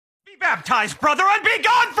Baptize, brother, and be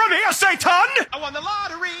gone from here, Satan! I won the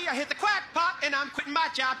lottery, I hit the quackpot, and I'm quitting my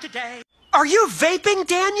job today. Are you vaping,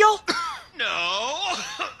 Daniel? No.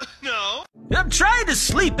 No. I'm trying to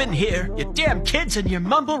sleep in here, you damn kids and your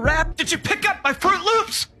mumble rap. Did you pick up my Fruit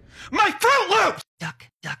Loops? My Fruit Loops! Duck.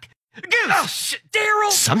 Goose! Oh, shit,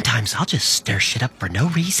 Daryl! Sometimes I'll just stir shit up for no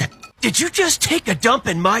reason. Did you just take a dump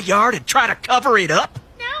in my yard and try to cover it up?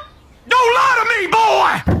 No. Don't lie to me,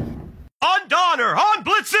 boy! On Donner, on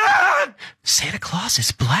Blitzen! Santa Claus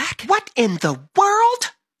is black? What in the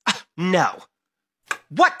world? No.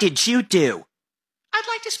 What did you do? I'd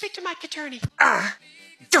like to speak to Mike Attorney.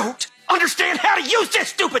 Don't understand how to use this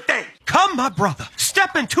stupid thing. Come, my brother.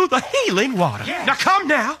 Step into the healing water. Yes. Now come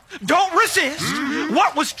now. Don't resist.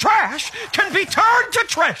 What was trash can be turned to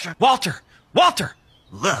treasure. Walter.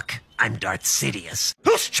 Look, I'm Darth Sidious.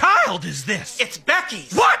 Whose child is this? It's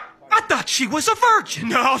Becky's. What? I thought she was a virgin.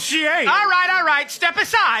 No, she ain't. All right. Step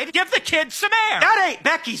aside. Give the kids some air. That ain't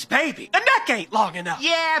Becky's baby. The neck ain't long enough.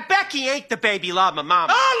 Yeah, Becky ain't the baby llama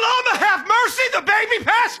mama. Oh, llama, have mercy. The baby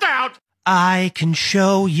passed out. I can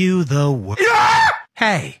show you the world.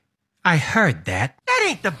 Hey, I heard that. That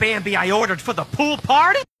ain't the Bambi I ordered for the pool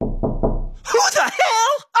party. Who the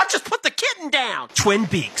hell? I'll just put the kitten down. Twin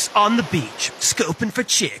beaks on the beach, scoping for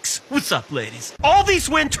chicks. What's up, ladies? All these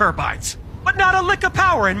wind turbines, but not a lick of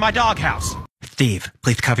power in my doghouse. Steve,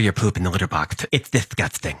 please cover your poop in the litter box. It's this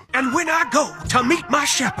guts thing. And when I go to meet my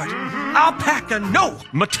shepherd, I'll pack a no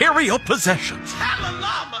material possessions.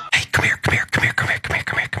 Hallelujah. Hey, come here.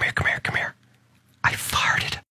 I farted.